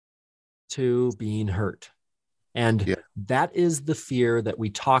to being hurt. And that is the fear that we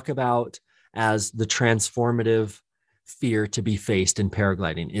talk about as the transformative fear to be faced in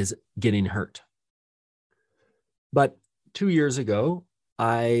paragliding, is getting hurt. But 2 years ago,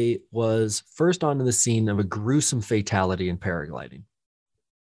 I was first onto the scene of a gruesome fatality in paragliding.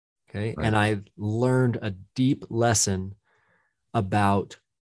 Okay. Right. And I learned a deep lesson about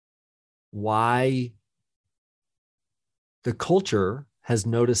why the culture has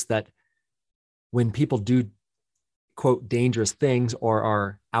noticed that when people do, quote, dangerous things or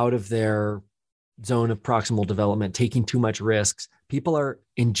are out of their zone of proximal development, taking too much risks, people are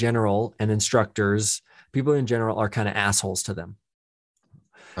in general, and instructors, people in general are kind of assholes to them.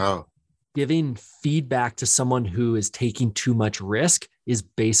 Oh. Giving feedback to someone who is taking too much risk is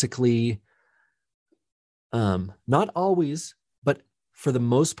basically, not always, but for the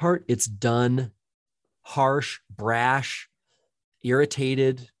most part, it's done harsh, brash,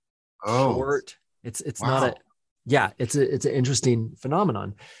 irritated, short. It's not it's an interesting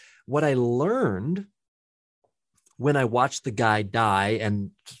phenomenon. What I learned when I watched the guy die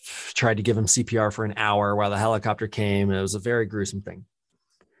and tried to give him CPR for an hour while the helicopter came, and it was a very gruesome thing.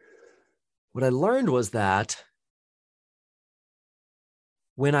 What I learned was that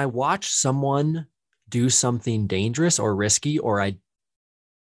when I watch someone do something dangerous or risky, or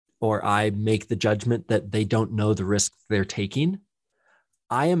I make the judgment that they don't know the risk they're taking,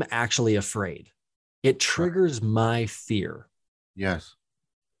 I am actually afraid. It triggers my fear. Yes.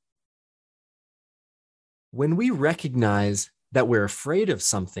 When we recognize that we're afraid of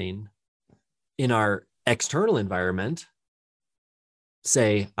something in our external environment,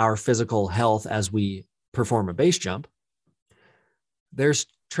 say our physical health as we perform a base jump, there's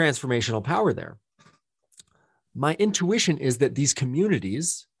transformational power there. My intuition is that these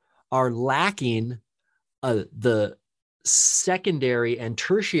communities are lacking the secondary and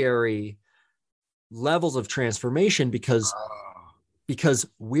tertiary levels of transformation because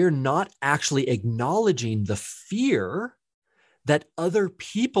we're not actually acknowledging the fear that other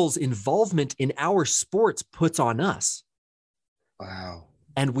people's involvement in our sports puts on us. Wow.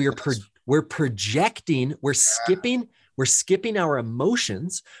 And we're projecting, we're skipping our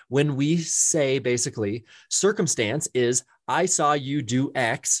emotions when we say, basically, circumstance is, I saw you do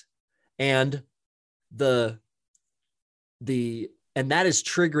X, and and that is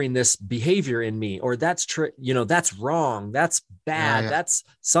triggering this behavior in me, or that's that's wrong, that's bad, that's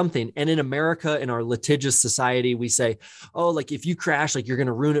something. And in America, in our litigious society, we say, oh, like if you crash, like you're going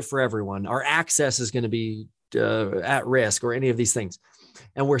to ruin it for everyone. Our access is going to be at risk, or any of these things.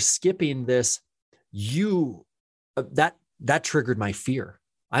 And we're skipping this. That triggered my fear.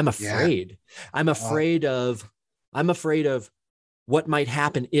 I'm afraid. I'm afraid of what might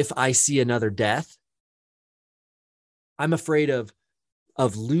happen if I see another death. I'm afraid of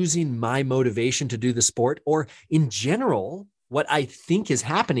losing my motivation to do the sport, or in general, what I think is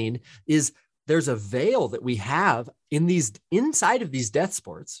happening is there's a veil that we have inside of these death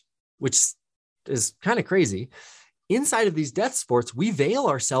sports, which is kind of crazy. Inside of these death sports, we veil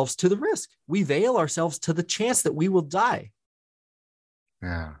ourselves to the risk. We veil ourselves to the chance that we will die.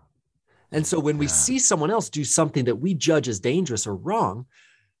 Yeah. And so when we see someone else do something that we judge as dangerous or wrong,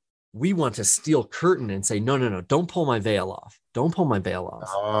 we want to steel curtain and say, no, don't pull my veil off. Don't pull my veil off.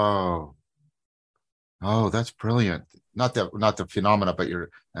 Oh, that's brilliant. Not the phenomena, but your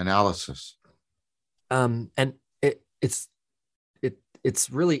analysis. And it's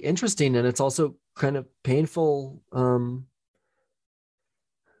really interesting, and it's also kind of painful.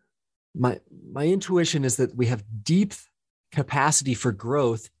 My intuition is that we have deep capacity for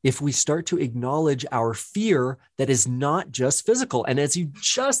growth if we start to acknowledge our fear that is not just physical. And as you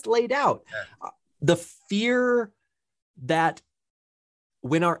just laid out, the fear that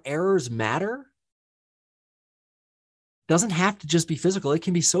when our errors matter doesn't have to just be physical. It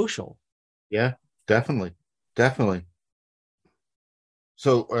can be social. Yeah, definitely.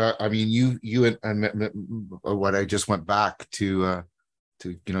 So, I mean, you and what I just went back to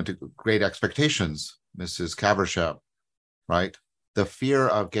Great Expectations, Mrs. Caversham, right? The fear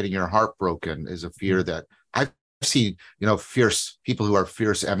of getting your heart broken is a fear that I've seen, fierce people who are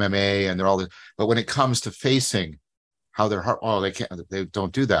fierce MMA and they're all this, but when it comes to facing how their heart, they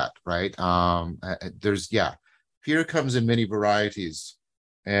don't do that, right? Fear comes in many varieties,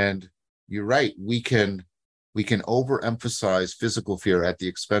 and you're right. We can overemphasize physical fear at the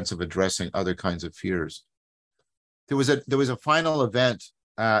expense of addressing other kinds of fears. There was a final event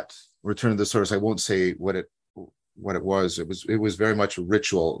at Return to the Source. I won't say what it was. It was very much a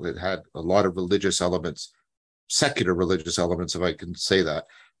ritual. It had a lot of religious elements, secular religious elements, if I can say that,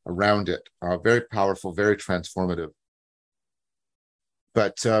 around it. Very powerful, very transformative.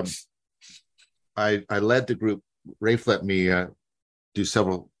 But I led the group. Rafe let me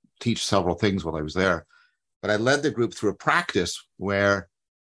teach several things while I was there. But I led the group through a practice where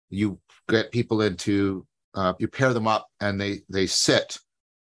you get people into, you pair them up and they sit.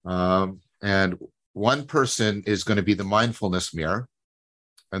 And one person is going to be the mindfulness mirror.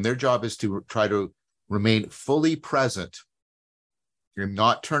 And their job is to try to remain fully present. You're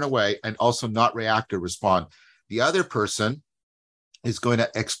not turn away and also not react or respond. The other person is going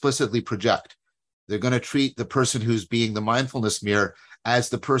to explicitly project. They're going to treat the person who's being the mindfulness mirror as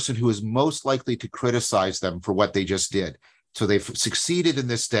the person who is most likely to criticize them for what they just did. So they've succeeded in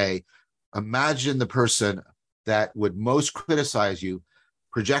this day. Imagine the person that would most criticize you,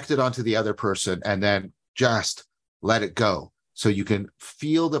 project it onto the other person, and then just let it go. So you can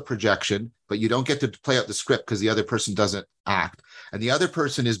feel the projection, but you don't get to play out the script because the other person doesn't act. And the other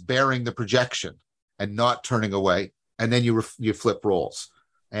person is bearing the projection and not turning away. And then you flip roles.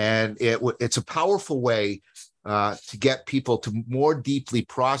 And it's a powerful way to get people to more deeply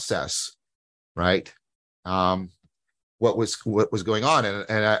process, right, what was going on.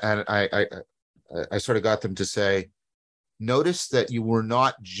 And I sort of got them to say, notice that you were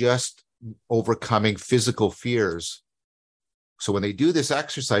not just overcoming physical fears. So when they do this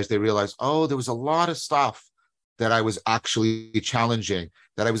exercise, they realize, there was a lot of stuff that I was actually challenging,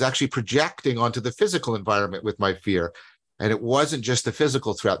 that I was actually projecting onto the physical environment with my fear. And it wasn't just the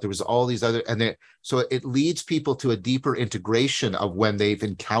physical threat. There was all these other, so it leads people to a deeper integration of when they've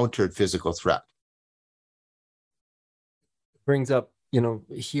encountered physical threat. Brings up,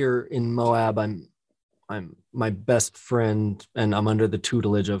 here in Moab, I'm my best friend, and I'm under the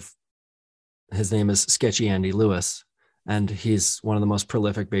tutelage of, his name is Sketchy Andy Lewis, and he's one of the most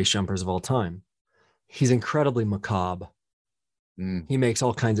prolific base jumpers of all time. He's incredibly macabre. He makes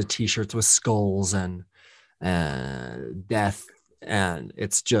all kinds of t-shirts with skulls and death, and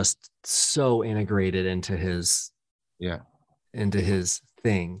it's just so integrated into his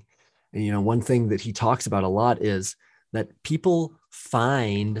thing. And, one thing that he talks about a lot is that people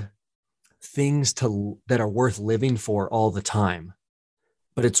find things that are worth living for all the time,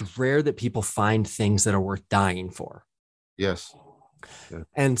 but it's rare that people find things that are worth dying for. Yes. Yeah.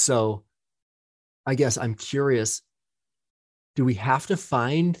 And so I guess I'm curious, do we have to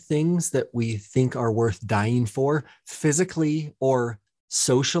find things that we think are worth dying for, physically or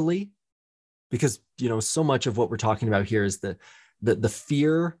socially? Because, so much of what we're talking about here is the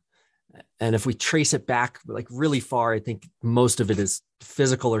fear. And if we trace it back like really far, I think most of it is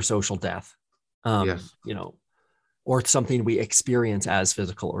physical or social death, yes. Or something we experience as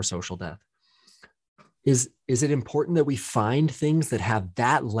physical or social death. Is it important that we find things that have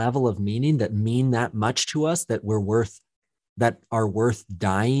that level of meaning, that mean that much to us, that we're worth that are worth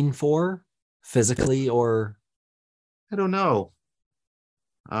dying for, physically or? I don't know.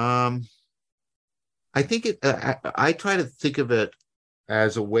 I think I try to think of it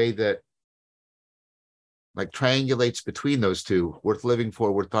as a way that like triangulates between those two: worth living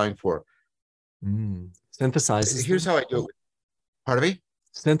for, worth dying for. Synthesizes. Here's how I do it. Pardon me?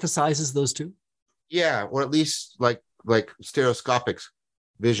 Synthesizes those two? Yeah, or at least like stereoscopic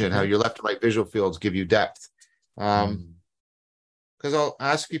vision, how your left and right visual fields give you depth. Because I'll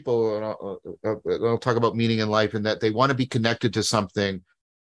ask people, and I'll talk about meaning in life, and that they want to be connected to something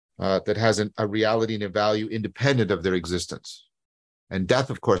that has a reality and a value independent of their existence. And death,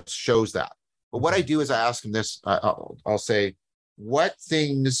 of course, shows that. But what I do is I ask them this, I'll say, what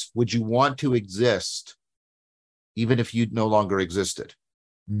things would you want to exist even if you no longer existed?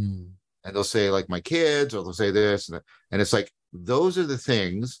 And they'll say like my kids, or they'll say this, and it's like, those are the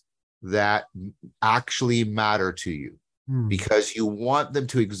things that actually matter to you because you want them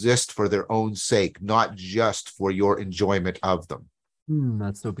to exist for their own sake, not just for your enjoyment of them.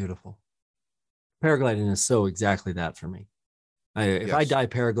 That's so beautiful. Paragliding is so exactly that for me. If I die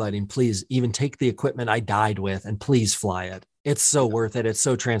paragliding, please even take the equipment I died with and please fly it. It's so worth it. It's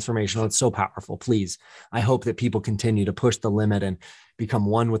so transformational. It's so powerful. Please. I hope that people continue to push the limit and become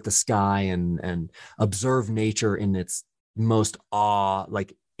one with the sky and observe nature in its most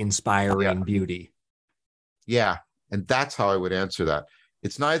inspiring beauty. Yeah. And that's how I would answer that.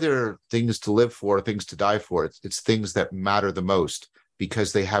 It's neither things to live for, things to die for. It's things that matter the most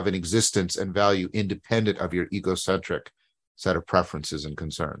because they have an existence and value independent of your egocentric set of preferences and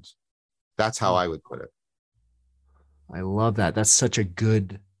concerns. That's how I would put it. I love that. That's such a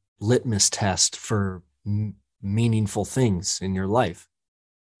good litmus test for meaningful things in your life.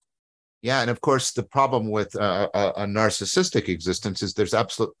 Yeah. And of course, the problem with a narcissistic existence is there's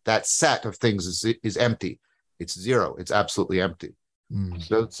that set of things is empty. It's zero. It's absolutely empty.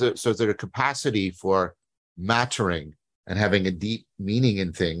 So their capacity for mattering and having a deep meaning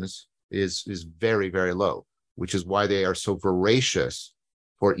in things is very, very low, which is why they are so voracious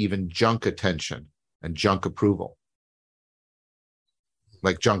for even junk attention and junk approval,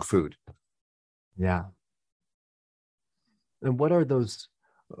 like junk food. Yeah. And what are those,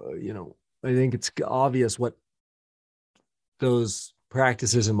 I think it's obvious what those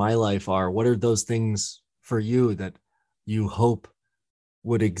practices in my life are. What are those things for you that you hope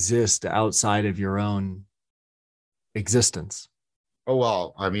would exist outside of your own existence? Oh,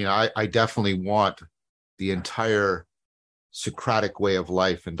 well, I mean, I definitely want the entire Socratic way of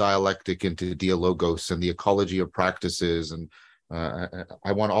life and dialectic into dialogos and the ecology of practices. And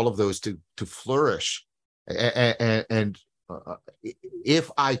I want all of those to flourish. And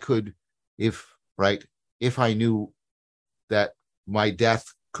if I knew that my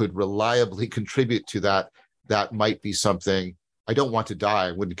death could reliably contribute to that, that might be something. I don't want to die.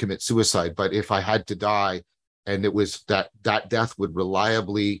 I wouldn't commit suicide. But if I had to die and it was that death would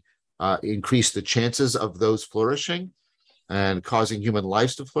reliably increase the chances of those flourishing and causing human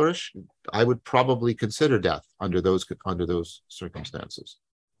lives to flourish, I would probably consider death under those circumstances.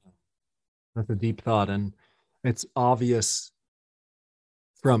 That's a deep thought. And it's obvious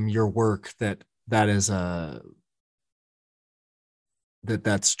from your work that's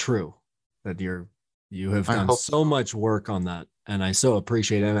true, that you have done so much work on that. And I so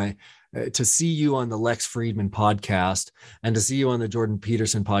appreciate it. And to see you on the Lex Friedman podcast and to see you on the Jordan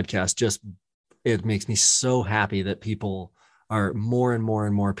Peterson podcast, it makes me so happy that people are more and more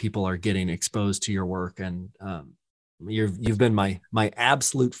and more people are getting exposed to your work. And you've been my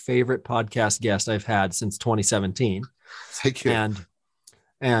absolute favorite podcast guest I've had since 2017. Thank you.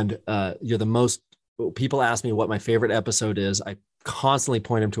 And you're the most, people ask me what my favorite episode is. I constantly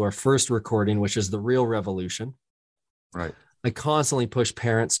point them to our first recording, which is The Real Revolution. Right. I constantly push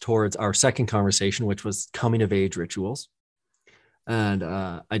parents towards our second conversation, which was coming of age rituals. And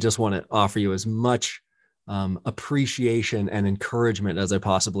I just want to offer you as much appreciation and encouragement as I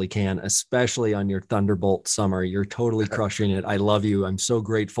possibly can, especially on your Thunderbolt summer. You're totally crushing it. I love you. I'm so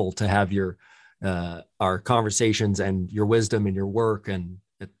grateful to have our conversations and your wisdom and your work. And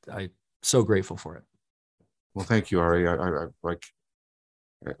I'm so grateful for it. Well, thank you, Ari.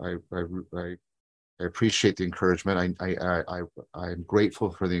 I appreciate the encouragement. I'm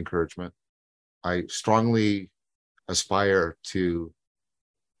grateful for the encouragement. I strongly aspire to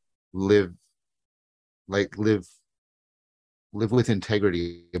live with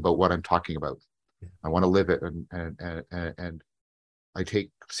integrity about what I'm talking about. I want to live it, and I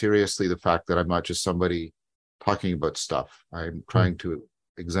take seriously the fact that I'm not just somebody talking about stuff. I'm trying to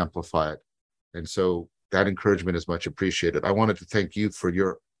exemplify it, and so that encouragement is much appreciated. I wanted to thank you for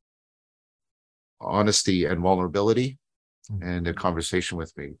your honesty and vulnerability in a conversation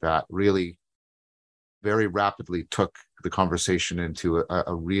with me that really very rapidly took the conversation into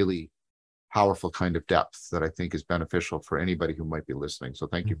a really powerful kind of depth that I think is beneficial for anybody who might be listening. So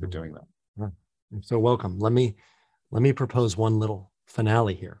thank you for doing that. You're so welcome. Let me propose one little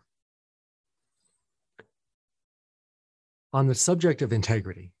finale here. On the subject of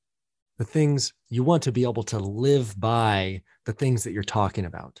integrity, the things you want to be able to live by, the things that you're talking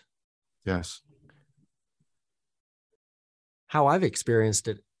about. Yes. How I've experienced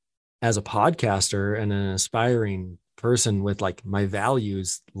it as a podcaster and an aspiring person with like my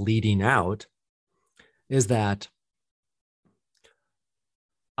values leading out is that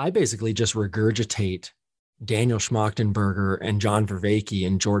I basically just regurgitate Daniel Schmachtenberger and John Vervaeke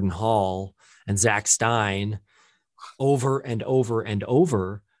and Jordan Hall and Zach Stein over and over and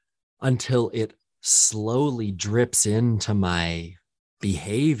over until it slowly drips into my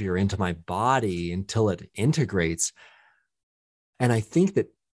behavior, into my body, until it integrates. And I think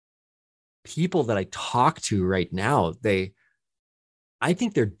that people that I talk to right now, I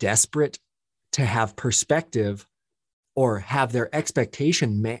think they're desperate to have perspective or have their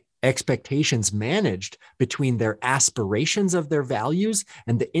expectations managed between their aspirations of their values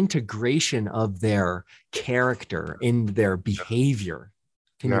and the integration of their character in their behavior.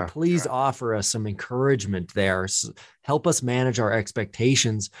 Can you please offer us some encouragement there? Help us manage our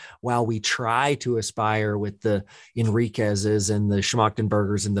expectations while we try to aspire with the Enriquez's and the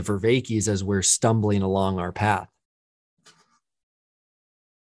Schmachtenbergers and the Vervaekes as we're stumbling along our path.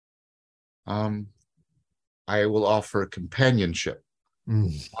 I will offer companionship.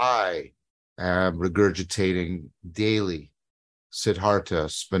 I am regurgitating daily Siddhartha,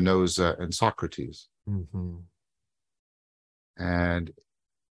 Spinoza, and Socrates. And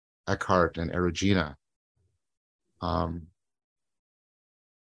Eckhart and Erigena.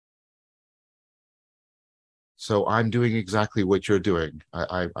 So I'm doing exactly what you're doing.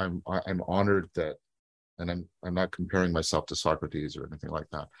 I'm honored that, and I'm not comparing myself to Socrates or anything like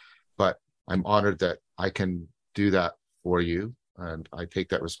that, but I'm honored that I can do that for you, and I take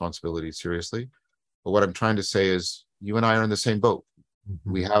that responsibility seriously. But what I'm trying to say is, you and I are in the same boat.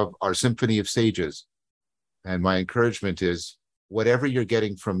 We have our symphony of sages, and my encouragement is, whatever you're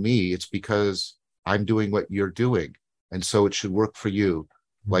getting from me, it's because I'm doing what you're doing. And so it should work for you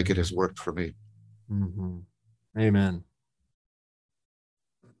like it has worked for me. Amen.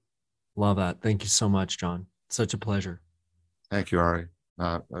 Love that. Thank you so much, John. Such a pleasure. Thank you, Ari.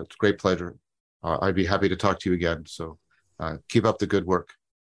 It's a great pleasure. I'd be happy to talk to you again. So keep up the good work.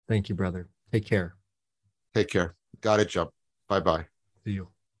 Thank you, brother. Take care. Take care. Got it, Jump. Bye-bye. See you.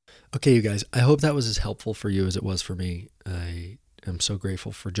 Okay, you guys, I hope that was as helpful for you as it was for me. I am so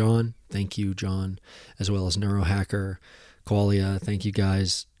grateful for John. Thank you, John, as well as Neurohacker, Qualia. Thank you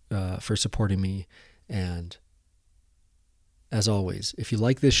guys for supporting me. And as always, if you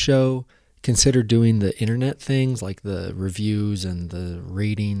like this show, consider doing the internet things like the reviews and the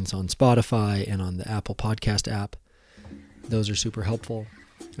ratings on Spotify and on the Apple Podcast app. Those are super helpful,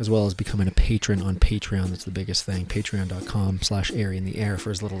 as well as becoming a patron on Patreon. That's the biggest thing. Patreon.com/Ari in the Air.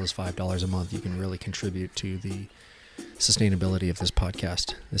 For as little as $5 a month, you can really contribute to the sustainability of this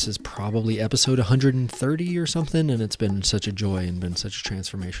podcast. This is probably episode 130 or something, and it's been such a joy and been such a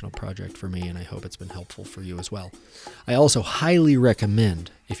transformational project for me, and I hope it's been helpful for you as well. I also highly recommend,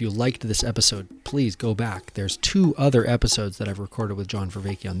 if you liked this episode, please go back. There's 2 other episodes that I've recorded with John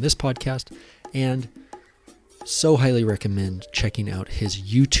Vervaeke on this podcast, and so highly recommend checking out his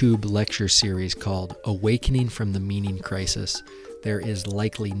YouTube lecture series called Awakening from the Meaning Crisis. There is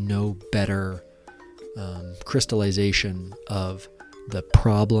likely no better crystallization of the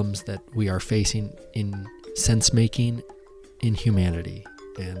problems that we are facing in sense-making in humanity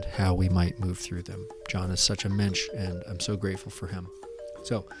and how we might move through them. John is such a mensch, and I'm so grateful for him.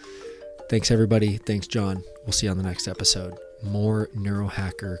 So thanks, everybody. Thanks, John. We'll see you on the next episode. More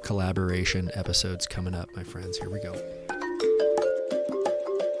Neurohacker collaboration episodes coming up, my friends. Here we go.